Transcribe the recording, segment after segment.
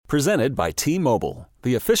Presented by T-Mobile,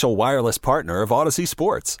 the official wireless partner of Odyssey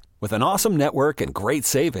Sports. With an awesome network and great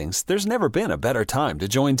savings, there's never been a better time to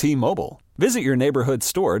join T-Mobile. Visit your neighborhood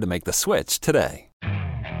store to make the switch today.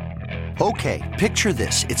 Okay, picture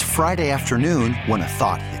this. It's Friday afternoon when a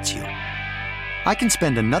thought hits you. I can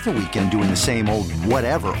spend another weekend doing the same old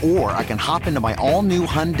whatever, or I can hop into my all-new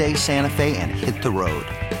Hyundai Santa Fe and hit the road.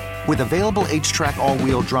 With available H-Track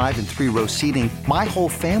all-wheel drive and 3-row seating, my whole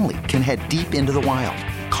family can head deep into the wild.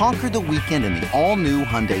 Conquer the weekend in the all-new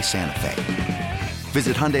Hyundai Santa Fe.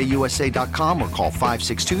 Visit HyundaiUSA.com or call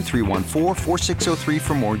 562-314-4603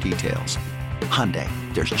 for more details. Hyundai,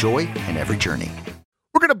 there's joy in every journey.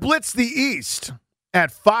 We're going to blitz the East at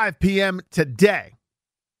 5 p.m. today.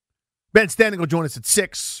 Ben Standing will join us at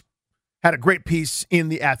 6. Had a great piece in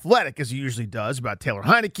The Athletic, as he usually does, about Taylor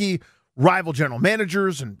Heineke, rival general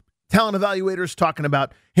managers and talent evaluators talking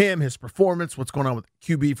about him, his performance, what's going on with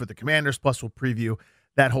QB for the Commanders. Plus, we'll preview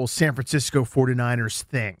that whole San Francisco 49ers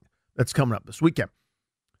thing that's coming up this weekend.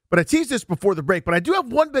 But I teased this before the break, but I do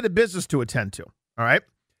have one bit of business to attend to, all right?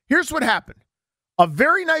 Here's what happened. A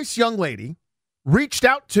very nice young lady reached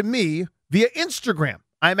out to me via Instagram.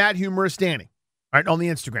 I'm at Humorous Danny, all right, on the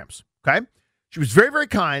Instagrams, okay? She was very, very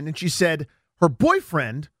kind, and she said her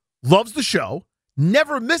boyfriend loves the show,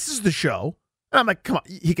 never misses the show. And I'm like, come on,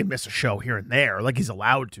 he can miss a show here and there, like he's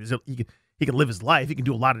allowed to. He can live his life. He can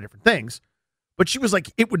do a lot of different things. But she was like,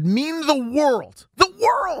 it would mean the world. The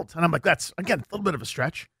world. And I'm like, that's, again, a little bit of a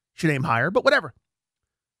stretch. Should aim higher, but whatever.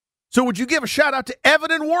 So would you give a shout out to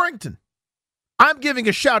Evan in Warrington? I'm giving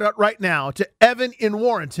a shout out right now to Evan in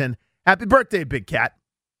Warrington. Happy birthday, Big Cat.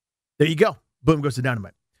 There you go. Boom goes the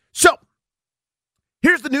dynamite. So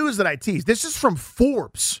here's the news that I teased. This is from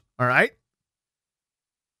Forbes, all right?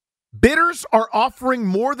 Bidders are offering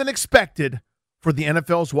more than expected for the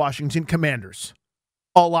NFL's Washington Commanders.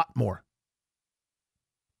 A lot more.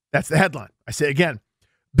 That's the headline. I say again,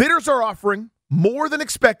 bidders are offering more than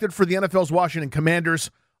expected for the NFL's Washington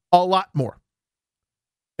Commanders, a lot more.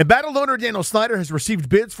 And battle owner Daniel Snyder has received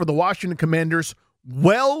bids for the Washington Commanders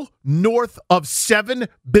well north of $7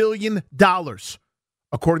 billion,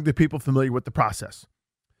 according to people familiar with the process.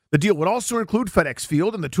 The deal would also include FedEx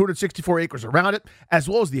Field and the 264 acres around it, as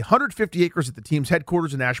well as the 150 acres at the team's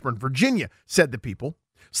headquarters in Ashburn, Virginia, said the people.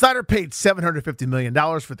 Snyder paid $750 million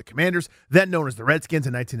for the Commanders, then known as the Redskins,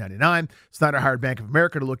 in 1999. Snyder hired Bank of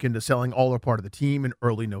America to look into selling all or part of the team in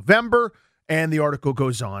early November, and the article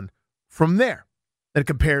goes on from there. It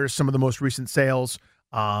compares some of the most recent sales,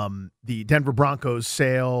 the Denver Broncos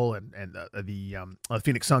sale and the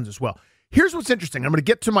Phoenix Suns as well. Here's what's interesting. I'm going to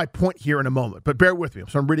get to my point here in a moment, but bear with me.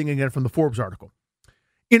 So I'm reading again from the Forbes article.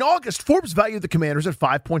 In August, Forbes valued the Commanders at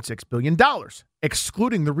 $5.6 billion,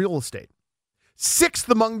 excluding the real estate. Sixth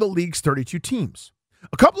among the league's 32 teams.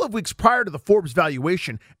 A couple of weeks prior to the Forbes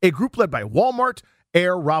valuation, a group led by Walmart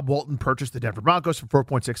heir Rob Walton purchased the Denver Broncos for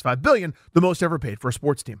 $4.65 billion, the most ever paid for a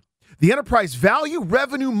sports team. The enterprise value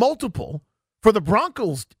revenue multiple for the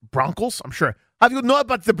Broncos, I'm sure. Have you know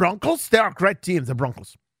about the Broncos? They are a great team, the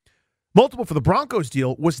Broncos. Multiple for the Broncos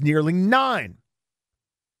deal was nearly 9,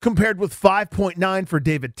 compared with 5.9 for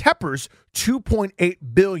David Tepper's $2.8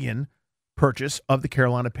 billion purchase of the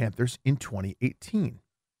Carolina Panthers in 2018.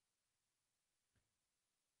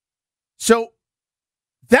 So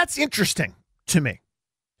that's interesting to me.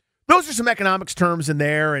 Those are some economics terms in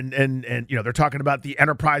there, and you know, they're talking about the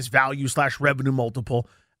enterprise value / revenue multiple,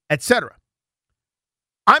 etc.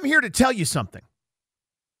 I'm here to tell you something.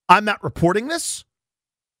 I'm not reporting this.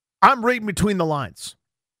 I'm reading between the lines.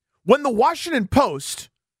 When the Washington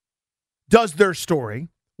Post does their story,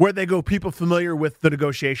 where they go people familiar with the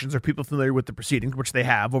negotiations or people familiar with the proceedings, which they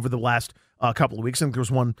have over the last couple of weeks. I think there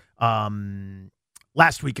was one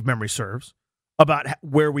last week, if memory serves, about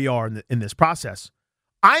where we are in this process.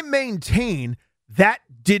 I maintain that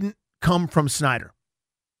didn't come from Snyder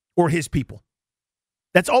or his people.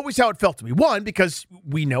 That's always how it felt to me. One, because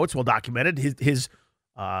we know it's well documented, his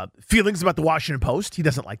feelings about the Washington Post. He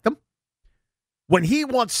doesn't like them. When he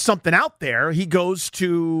wants something out there, he goes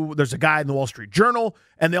to, there's a guy in the Wall Street Journal,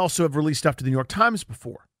 and they also have released stuff to the New York Times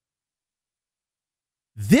before.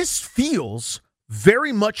 This feels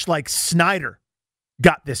very much like Snyder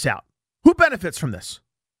got this out. Who benefits from this?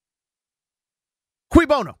 Cui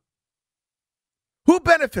bono? Who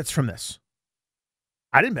benefits from this?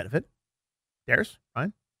 I didn't benefit. Darius,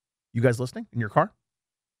 Ryan, you guys listening in your car?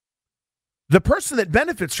 The person that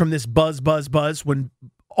benefits from this buzz when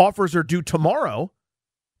offers are due tomorrow,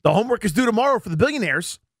 the homework is due tomorrow for the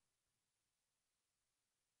billionaires,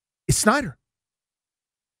 is Snyder.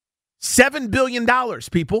 $7 billion,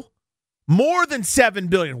 people. More than $7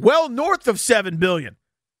 billion. Well north of $7 billion.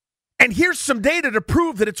 And here's some data to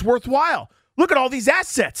prove that it's worthwhile. Look at all these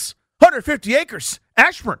assets. 150 acres,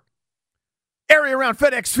 Ashburn. Area around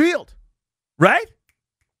FedEx Field. Right?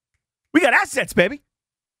 We got assets, baby.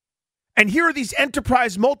 And here are these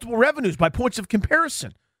enterprise multiple revenues by points of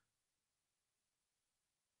comparison.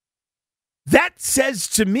 That says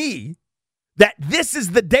to me that this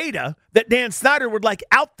is the data that Dan Snyder would like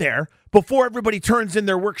out there before everybody turns in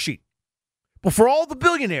their worksheet. Before all the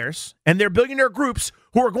billionaires and their billionaire groups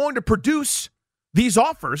who are going to produce these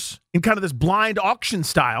offers in kind of this blind auction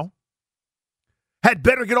style had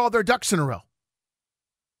better get all their ducks in a row.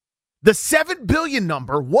 The $7 billion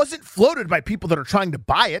number wasn't floated by people that are trying to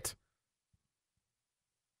buy it.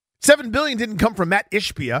 $7 billion didn't come from Matt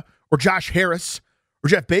Ishbia or Josh Harris or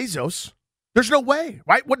Jeff Bezos. There's no way,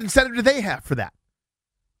 right? What incentive do they have for that?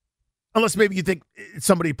 Unless maybe you think it's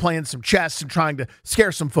somebody playing some chess and trying to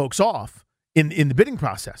scare some folks off in the bidding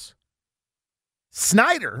process.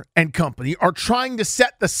 Snyder and company are trying to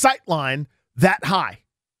set the sight line that high.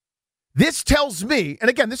 This tells me, and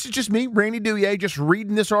again, this is just me, Randy Douye, just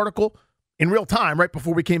reading this article in real time right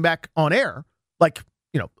before we came back on air, like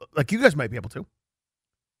you guys might be able to.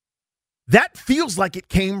 That feels like it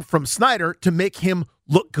came from Snyder to make him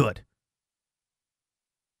look good.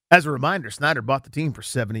 As a reminder, Snyder bought the team for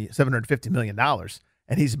 $750 million,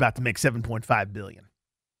 and he's about to make $7.5 billion.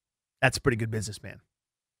 That's a pretty good businessman,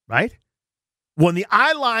 right? When the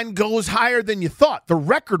eye line goes higher than you thought, the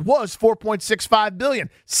record was $4.65 billion,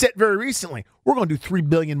 set very recently. We're going to do $3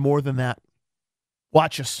 billion more than that.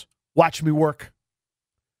 Watch us. Watch me work.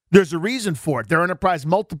 There's a reason for it. Their enterprise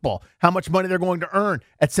multiple, how much money they're going to earn,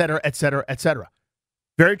 et cetera, et cetera, et cetera.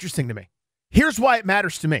 Very interesting to me. Here's why it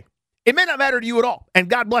matters to me. It may not matter to you at all, and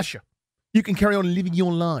God bless you. You can carry on living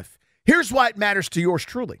your life. Here's why it matters to yours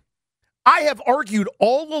truly. I have argued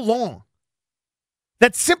all along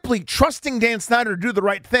that simply trusting Dan Snyder to do the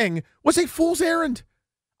right thing was a fool's errand.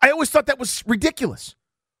 I always thought that was ridiculous.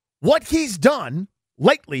 What he's done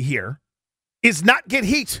lately here is not get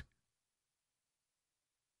heat.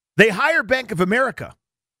 They hire Bank of America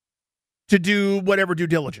to do whatever due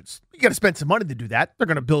diligence. You got to spend some money to do that. They're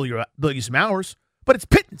going to bill you some hours, but it's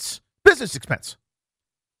pittance, business expense.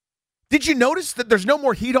 Did you notice that there's no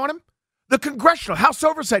more heat on him? The Congressional House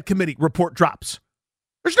Oversight Committee report drops.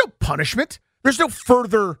 There's no punishment. There's no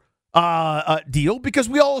further deal because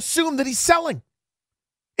we all assume that he's selling.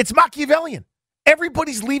 It's Machiavellian.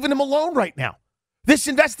 Everybody's leaving him alone right now. This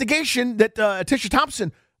investigation that Tisha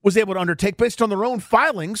Thompson was able to undertake based on their own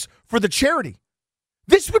filings for the charity.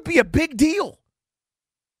 This would be a big deal.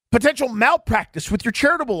 Potential malpractice with your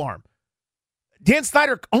charitable arm. Dan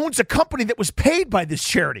Snyder owns a company that was paid by this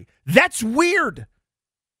charity. That's weird.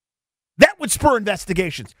 That would spur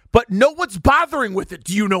investigations. But no one's bothering with it.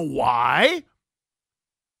 Do you know why?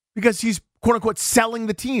 Because he's, quote unquote, selling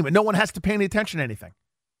the team and no one has to pay any attention to anything.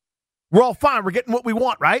 We're all fine. We're getting what we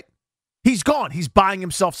want, right? He's gone. He's buying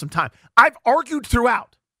himself some time. I've argued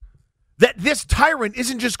throughout that this tyrant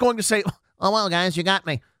isn't just going to say, oh, well, guys, you got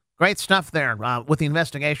me. Great stuff there with the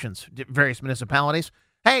investigations, various municipalities.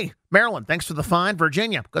 Hey, Maryland, thanks for the fine.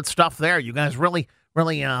 Virginia, good stuff there. You guys really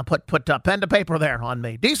put pen to paper there on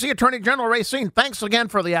me. D.C. Attorney General Racine, thanks again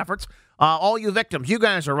for the efforts. All you victims, you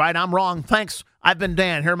guys are right. I'm wrong. Thanks. I've been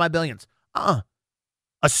Dan. Here are my billions.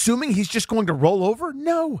 Assuming he's just going to roll over?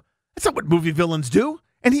 No. That's not what movie villains do.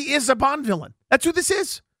 And he is a Bond villain. That's who this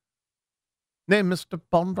is. Nay, Mr.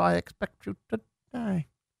 Bond, I expect you to die.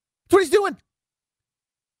 That's what he's doing.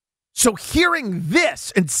 So hearing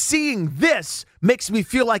this and seeing this makes me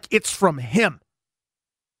feel like it's from him.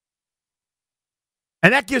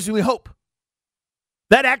 And that gives me hope.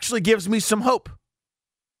 That actually gives me some hope.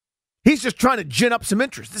 He's just trying to gin up some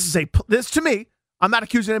interest. This to me, I'm not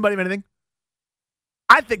accusing anybody of anything.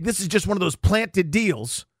 I think this is just one of those planted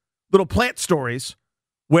deals, little plant stories,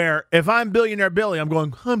 where if I'm Billionaire Billy,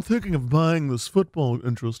 I'm thinking of buying this football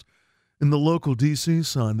interest in the local D.C.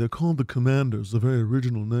 side. They're called the Commanders, the very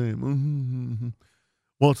original name.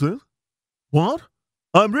 What's this? What?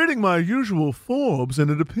 I'm reading my usual Forbes, and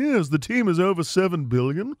it appears the team is over $7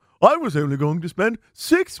 billion. I was only going to spend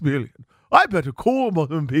 $6 billion. I better call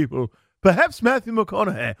some people. Perhaps Matthew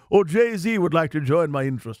McConaughey or Jay-Z would like to join my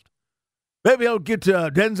interest. Maybe I'll get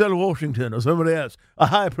Denzel Washington or somebody else, a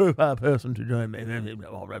high-profile person to join me.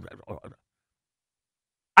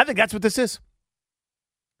 I think that's what this is.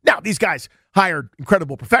 Now, these guys hired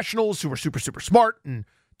incredible professionals who are super, super smart and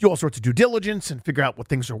do all sorts of due diligence and figure out what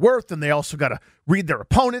things are worth, and they also got to read their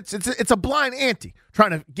opponents. It's a blind ante trying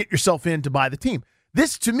to get yourself in to buy the team.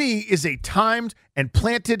 This, to me, is a timed and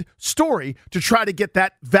planted story to try to get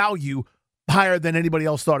that value higher than anybody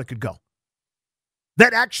else thought it could go.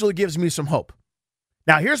 That actually gives me some hope.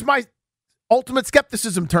 Now, here's my ultimate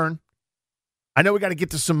skepticism turn. I know we got to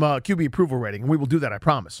get to some QB approval rating, and we will do that, I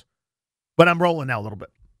promise. But I'm rolling now a little bit.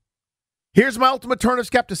 Here's my ultimate turn of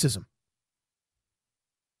skepticism.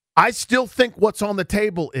 I still think what's on the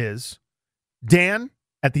table is Dan,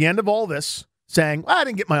 at the end of all this, saying, I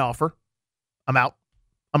didn't get my offer. I'm out.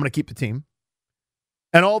 I'm going to keep the team.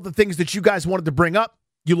 And all the things that you guys wanted to bring up,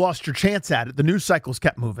 you lost your chance at it. The news cycles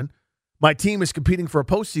kept moving. My team is competing for a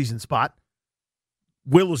postseason spot.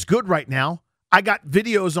 Will is good right now. I got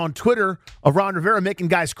videos on Twitter of Ron Rivera making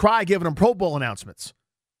guys cry, giving them Pro Bowl announcements.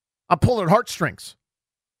 I'm pulling at heartstrings.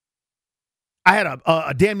 I had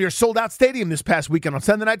a damn near sold-out stadium this past weekend on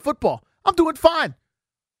Sunday Night Football. I'm doing fine.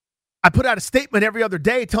 I put out a statement every other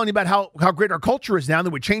day telling you about how great our culture is now, and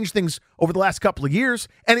that we changed things over the last couple of years.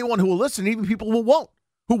 Anyone who will listen, even people who won't,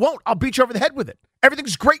 I'll beat you over the head with it.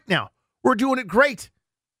 Everything's great now. We're doing it great.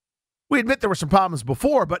 We admit there were some problems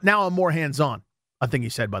before, but now I'm more hands-on. I think he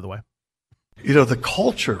said, by the way. You know, the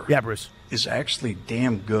culture Bruce, is actually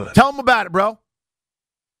damn good. Tell him about it, bro.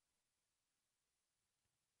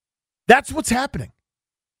 That's what's happening.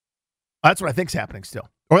 That's what I think's happening still.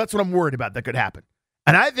 Or that's what I'm worried about that could happen.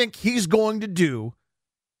 And I think he's going to do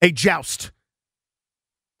a joust.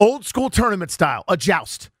 Old school tournament style, a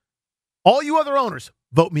joust. All you other owners,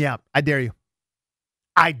 vote me out. I dare you.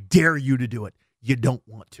 I dare you to do it. You don't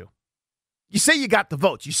want to. You say you got the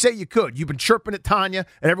votes. You say you could. You've been chirping at Tanya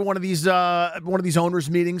at every one of these owners'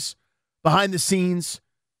 meetings, behind the scenes,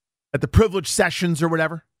 at the privileged sessions or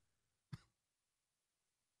whatever.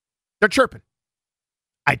 They're chirping.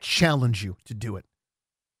 I challenge you to do it.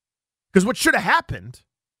 Because what should have happened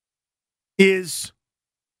is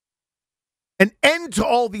an end to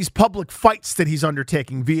all these public fights that he's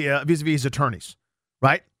undertaking vis-a-vis his attorneys,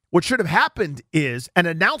 right? What should have happened is an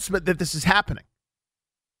announcement that this is happening.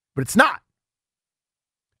 But it's not.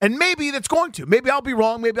 And maybe that's going to. Maybe I'll be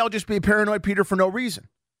wrong. Maybe I'll just be a paranoid Peter for no reason.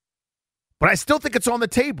 But I still think it's on the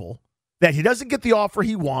table that he doesn't get the offer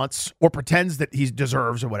he wants or pretends that he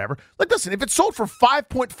deserves or whatever. Like, listen, if it's sold for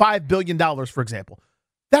 $5.5 billion, for example,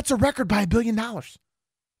 that's a record by $1 billion.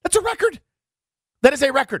 That's a record. That is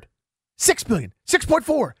a record. 6 billion,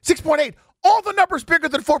 6.4, 6.8. All the numbers bigger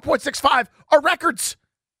than 4.65 are records.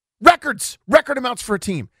 Records. Record amounts for a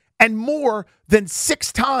team. And more than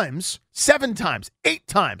 6 times, 7 times, 8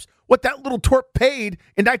 times what that little twerp paid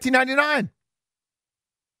in 1999.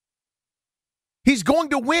 He's going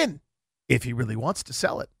to win if he really wants to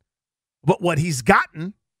sell it. But what he's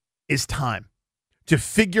gotten is time to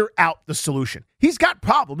figure out the solution. He's got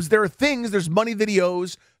problems. There are things, there's money that he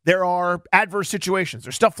owes. There are adverse situations.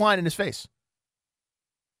 There's stuff flying in his face.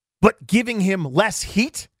 But giving him less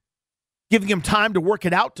heat, giving him time to work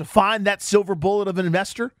it out, to find that silver bullet of an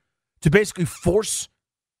investor, to basically force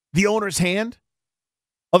the owner's hand,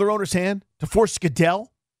 other owner's hand, to force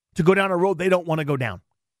Goodell to go down a road they don't want to go down.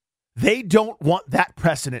 They don't want that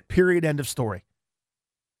precedent, period, end of story.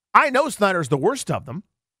 I know Snyder's the worst of them,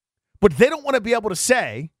 but they don't want to be able to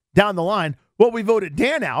say down the line, well, we voted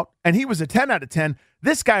Dan out, and he was a 10 out of 10.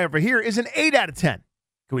 This guy over here is an 8 out of 10.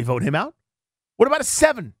 Can we vote him out? What about a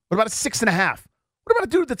 7? What about a 6.5? What about a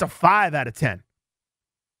dude that's a 5 out of 10?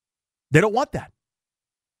 They don't want that.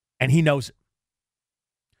 And he knows it.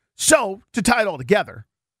 So, to tie it all together,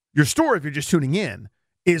 your story, if you're just tuning in,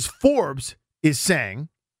 is Forbes is saying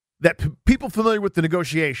that people familiar with the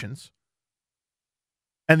negotiations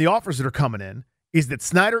and the offers that are coming in is that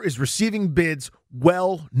Snyder is receiving bids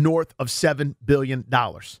well north of $7 billion.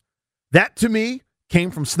 That, to me,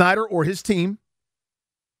 came from Snyder or his team.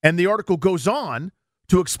 And the article goes on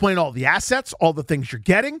to explain all the assets, all the things you're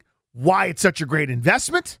getting, why it's such a great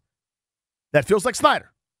investment. That feels like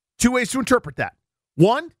Snyder. 2 ways to interpret that.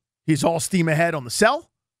 One, he's all steam ahead on the sell,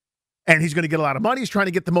 and he's going to get a lot of money. He's trying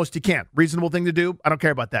to get the most he can. Reasonable thing to do. I don't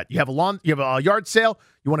care about that. You have a yard sale.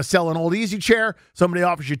 You want to sell an old easy chair. Somebody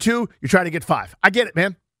offers you 2. You're trying to get 5. I get it,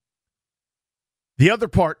 man. The other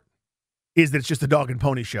part is that it's just a dog and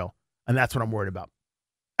pony show, and that's what I'm worried about.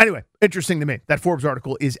 Anyway, interesting to me. That Forbes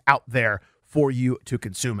article is out there for you to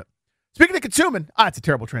consume it. Speaking of consuming, it's a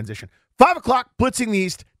terrible transition. 5 o'clock, Blitzing the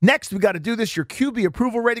East. Next, we got to do this, your QB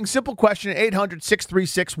approval rating. Simple question,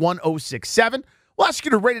 800-636-1067. We'll ask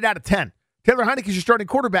you to rate it out of 10. Taylor Heinicke is your starting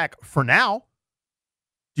quarterback for now.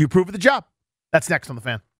 Do you approve of the job? That's next on The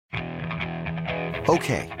Fan.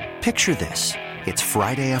 Okay, picture this. It's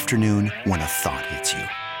Friday afternoon when a thought hits you.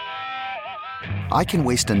 I can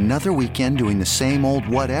waste another weekend doing the same old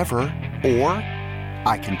whatever, or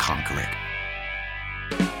I can conquer it.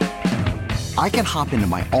 I can hop into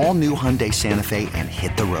my all-new Hyundai Santa Fe and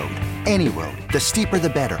hit the road. Any road. The steeper, the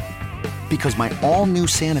better. Because my all-new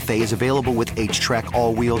Santa Fe is available with H-Track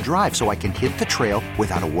all-wheel drive, so I can hit the trail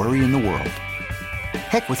without a worry in the world.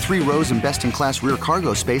 Heck, with 3 rows and best-in-class rear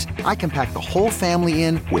cargo space, I can pack the whole family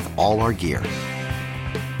in with all our gear.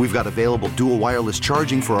 We've got available dual wireless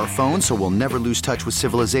charging for our phones, so we'll never lose touch with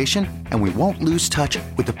civilization, and we won't lose touch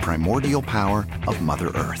with the primordial power of Mother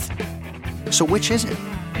Earth. So which is it?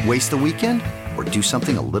 Waste the weekend or do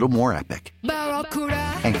something a little more epic?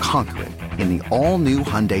 And conquer it in the all-new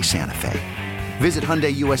Hyundai Santa Fe. Visit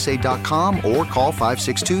HyundaiUSA.com or call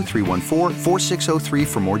 562-314-4603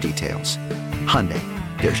 for more details. Hyundai,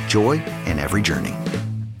 there's joy in every journey.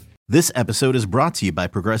 This episode is brought to you by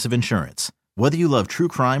Progressive Insurance. Whether you love true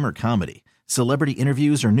crime or comedy, celebrity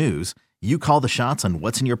interviews or news, you call the shots on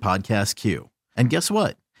what's in your podcast queue. And guess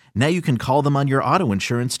what? Now you can call them on your auto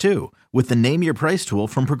insurance too with the Name Your Price tool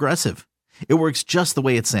from Progressive. It works just the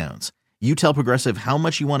way it sounds. You tell Progressive how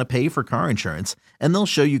much you want to pay for car insurance, and they'll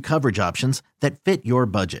show you coverage options that fit your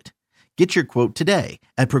budget. Get your quote today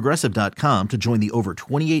at Progressive.com to join the over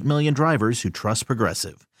 28 million drivers who trust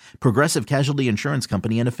Progressive. Progressive Casualty Insurance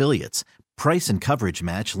Company and Affiliates. Price and coverage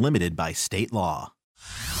match limited by state law.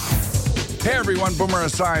 Hey everyone, Boomer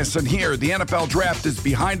Esiason here. The NFL draft is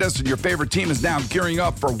behind us and your favorite team is now gearing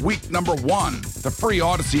up for week number 1. The free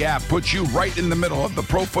Odyssey app puts you right in the middle of the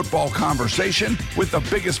pro football conversation with the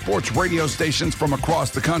biggest sports radio stations from across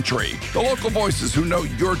the country. The local voices who know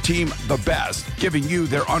your team the best, giving you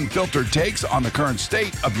their unfiltered takes on the current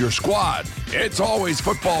state of your squad. It's always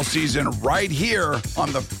football season right here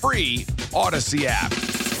on the free Odyssey app.